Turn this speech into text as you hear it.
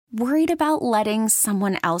Worried about letting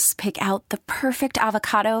someone else pick out the perfect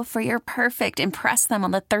avocado for your perfect impress them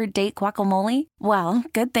on the third date guacamole? Well,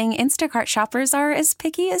 good thing Instacart shoppers are as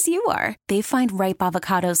picky as you are. They find ripe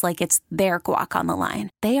avocados like it's their guac on the line.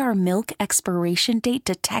 They are milk expiration date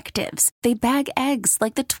detectives. They bag eggs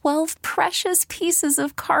like the 12 precious pieces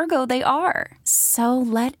of cargo they are. So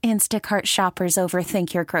let Instacart shoppers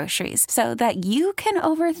overthink your groceries so that you can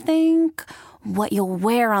overthink what you'll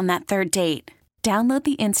wear on that third date. Download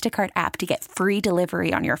the Instacart app to get free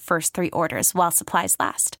delivery on your first 3 orders while supplies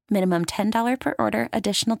last. Minimum $10 per order.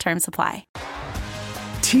 Additional terms apply.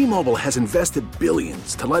 T-Mobile has invested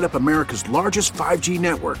billions to light up America's largest 5G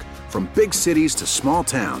network, from big cities to small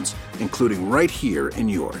towns, including right here in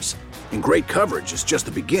yours. And great coverage is just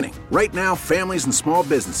the beginning. Right now, families and small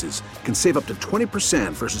businesses can save up to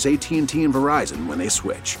 20% versus AT&T and Verizon when they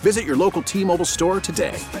switch. Visit your local T-Mobile store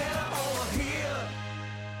today.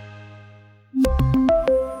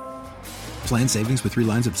 Plan savings with 3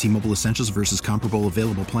 lines of T-Mobile Essentials versus comparable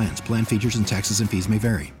available plans. Plan features and taxes and fees may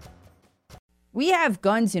vary. We have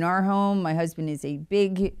guns in our home. My husband is a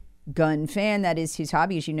big gun fan. That is his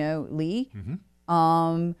hobby, as you know, Lee.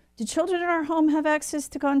 Mm-hmm. Do children in our home have access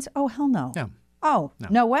to guns? Oh, hell no. No. Oh,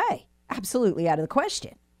 no way. Absolutely out of the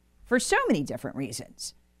question. For so many different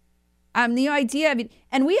reasons. The idea of it,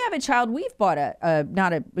 and we have a child we've bought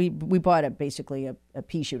we bought basically a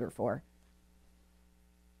pea shooter for.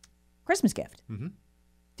 Christmas gift. Mm-hmm.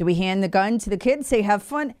 Do we hand the gun to the kids, say, have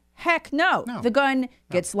fun? Heck no. The gun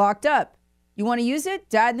gets locked up. You want to use it?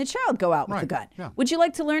 Dad and the child go out with the gun. Yeah. Would you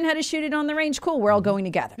like to learn how to shoot it on the range? Cool, we're all going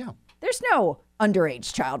together. Yeah. There's no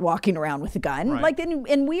underage child walking around with a gun. Right.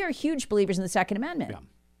 And we are huge believers in the Second Amendment. Yeah.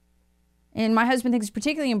 And my husband thinks it's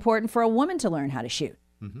particularly important for a woman to learn how to shoot.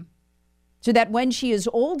 Mm-hmm. So that when she is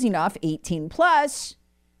old enough, 18 plus,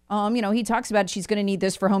 he talks about she's going to need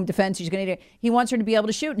this for home defense. He wants her to be able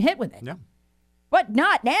to shoot and hit with it. Yeah. But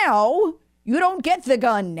not now. You don't get the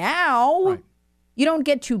gun now. Right. You don't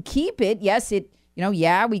get to keep it. Yes,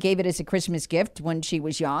 we gave it as a Christmas gift when she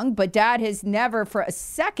was young, but Dad has never for a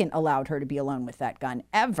second allowed her to be alone with that gun,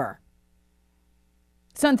 ever.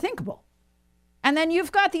 It's unthinkable. And then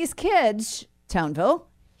you've got these kids, Townville,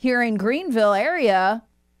 here in Greenville area.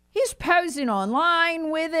 He's posing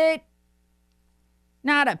online with it.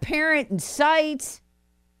 Not a parent in sight.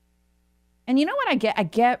 And you know what I get? I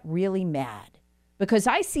get really mad because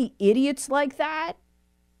I see idiots like that.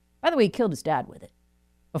 By the way, he killed his dad with it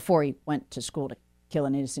before he went to school to kill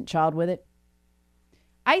an innocent child with it.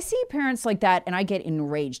 I see parents like that and I get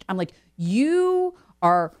enraged. I'm like, you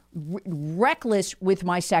are reckless with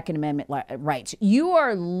my Second Amendment rights.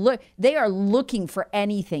 They are looking for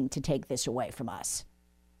anything to take this away from us.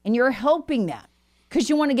 And you're helping them because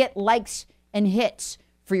you want to get likes and hits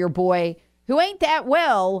for your boy who ain't that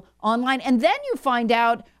well online. And then you find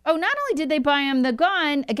out, not only did they buy him the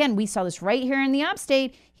gun, again, we saw this right here in the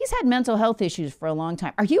upstate, he's had mental health issues for a long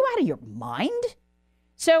time. Are you out of your mind?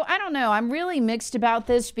 So I don't know. I'm really mixed about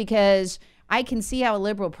this because I can see how a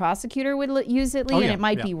liberal prosecutor would use it, Lee, and it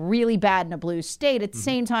might be really bad in a blue state. At the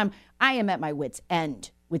same time, I am at my wit's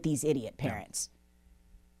end with these idiot parents.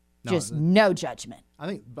 No judgment. I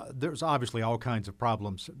think there's obviously all kinds of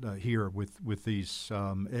problems here with these.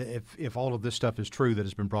 If all of this stuff is true that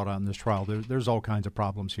has been brought out in this trial, there's all kinds of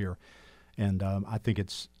problems here. And I think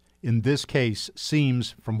it's, in this case,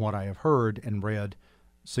 seems, from what I have heard and read,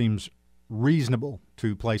 seems reasonable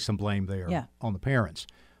to place some blame there on the parents.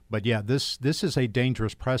 But this is a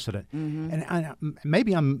dangerous precedent. Mm-hmm. And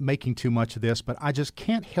maybe I'm making too much of this, but I just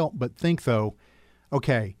can't help but think, though,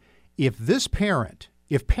 okay, if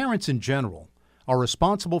parents in general are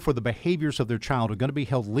responsible for the behaviors of their child, are going to be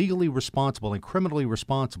held legally responsible and criminally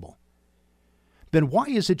responsible, then why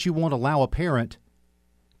is it you won't allow a parent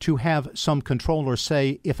to have some control or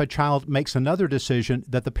say if a child makes another decision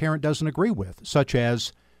that the parent doesn't agree with, such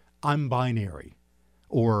as I'm binary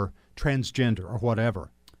or transgender or whatever?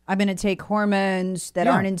 I'm going to take hormones that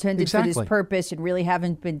aren't intended for this purpose and really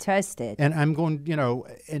haven't been tested. And I'm going,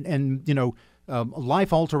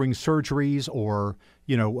 life-altering surgeries or,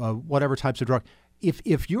 whatever types of drug.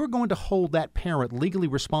 If you're going to hold that parent legally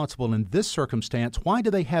responsible in this circumstance, why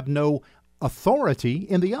do they have no authority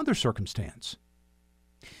in the other circumstance?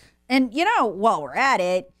 And, while we're at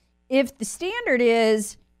it, if the standard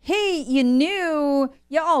is, hey, you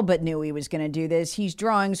all but knew he was going to do this. He's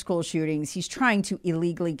drawing school shootings. He's trying to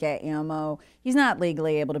illegally get ammo. He's not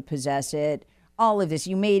legally able to possess it. All of this,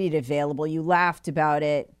 you made it available. You laughed about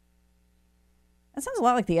it. That sounds a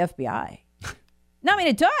lot like the FBI. No, I mean,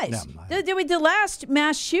 it does. No, the last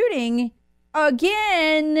mass shooting,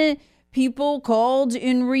 again, people called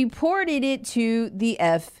and reported it to the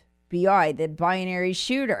FBI, the binary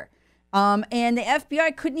shooter. And the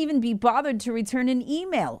FBI couldn't even be bothered to return an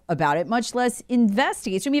email about it, much less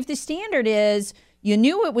investigate. So, I mean, if the standard is you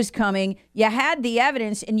knew it was coming, you had the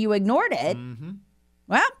evidence, and you ignored it,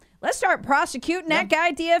 well, let's start prosecuting that guy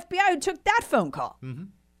at the FBI who took that phone call.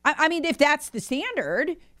 I mean, if that's the standard,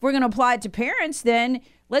 if we're going to apply it to parents, then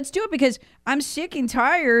let's do it, because I'm sick and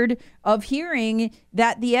tired of hearing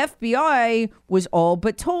that the FBI was all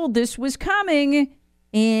but told this was coming,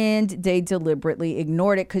 and they deliberately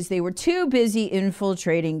ignored it because they were too busy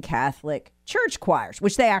infiltrating Catholic church choirs,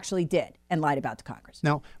 which they actually did, and lied about to Congress.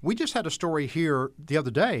 Now, we just had a story here the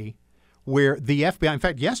other day where the FBI, in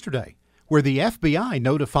fact, yesterday, where the FBI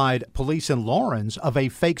notified police in Lawrence of a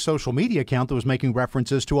fake social media account that was making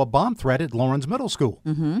references to a bomb threat at Lawrence Middle School.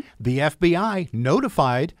 The FBI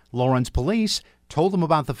notified Lawrence police, told them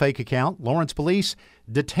about the fake account. Lawrence police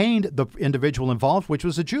detained the individual involved, which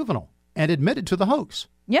was a juvenile, and admitted to the hoax.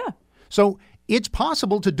 Yeah. So it's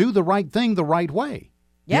possible to do the right thing the right way.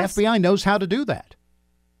 Yes. The FBI knows how to do that.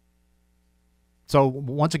 So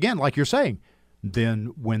once again, like you're saying,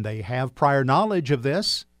 then when they have prior knowledge of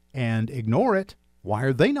this and ignore it, why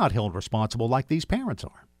are they not held responsible like these parents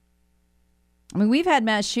are? I mean, we've had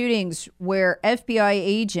mass shootings where FBI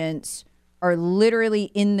agents are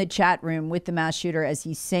literally in the chat room with the mass shooter as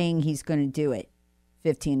he's saying he's going to do it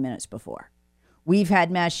 15 minutes before. We've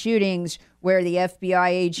had mass shootings where the FBI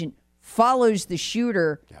agent follows the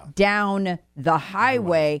shooter down the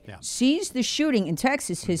highway, sees the shooting in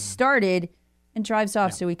Texas has started, and drives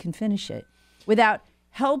off so he can finish it without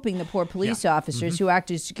helping the poor police officers who act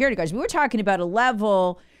as security guards. We were talking about a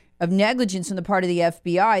level of negligence on the part of the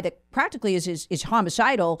FBI that practically is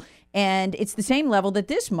homicidal, and it's the same level that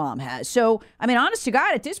this mom has. So, I mean, honest to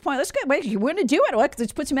God, at this point, you're going to do it.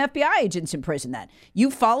 Let's put some FBI agents in prison then.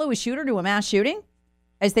 You follow a shooter to a mass shooting,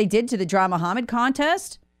 as they did to the Dra Muhammad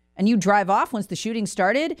contest, and you drive off once the shooting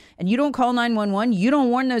started, and you don't call 911, you don't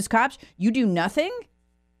warn those cops, you do nothing?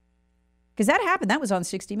 Because that happened. That was on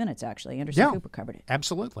 60 Minutes, actually. Anderson Cooper covered it.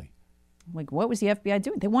 Absolutely. Like, what was the FBI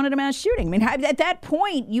doing? They wanted a mass shooting. I mean, at that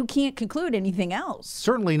point, you can't conclude anything else.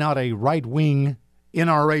 Certainly not a right-wing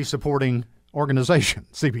NRA-supporting organization,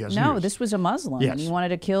 CBS News. No, this was a Muslim, and he wanted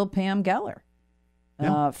to kill Pam Geller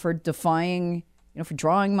for defying, for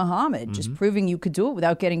drawing Muhammad, just proving you could do it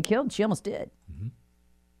without getting killed. She almost did.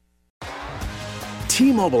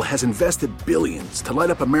 T-Mobile has invested billions to light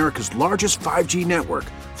up America's largest 5G network,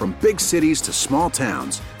 from big cities to small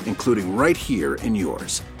towns, including right here in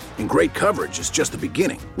yours. And great coverage is just the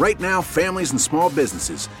beginning. Right now, families and small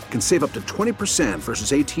businesses can save up to 20%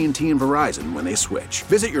 versus AT&T and Verizon when they switch.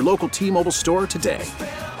 Visit your local T-Mobile store today.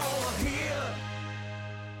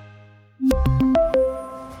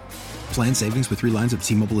 Plan savings with 3 lines of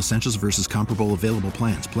T-Mobile Essentials versus comparable available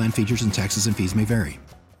plans. Plan features and taxes and fees may vary.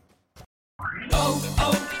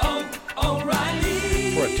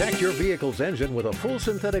 Protect your vehicle's engine with a full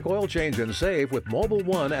synthetic oil change and save with Mobil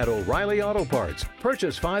 1 at O'Reilly Auto Parts.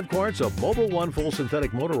 Purchase 5 quarts of Mobil 1 full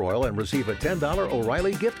synthetic motor oil and receive a $10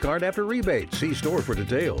 O'Reilly gift card after rebate. See store for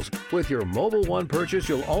details. With your Mobil 1 purchase,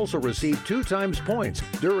 you'll also receive 2 times points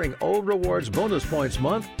during O Rewards Bonus Points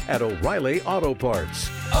Month at O'Reilly Auto Parts.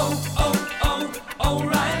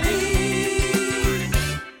 O'Reilly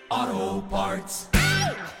Auto Parts.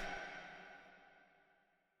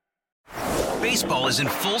 Baseball is in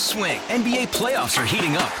full swing. NBA playoffs are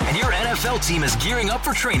heating up, and your NFL team is gearing up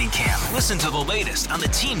for training camp. Listen to the latest on the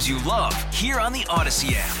teams you love here on the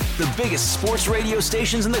Odyssey app. The biggest sports radio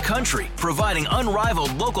stations in the country, providing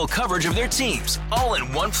unrivaled local coverage of their teams, all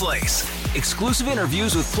in one place. Exclusive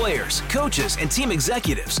interviews with players, coaches, and team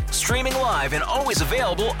executives, streaming live and always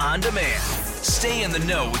available on demand. Stay in the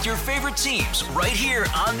know with your favorite teams right here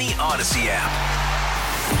on the Odyssey app.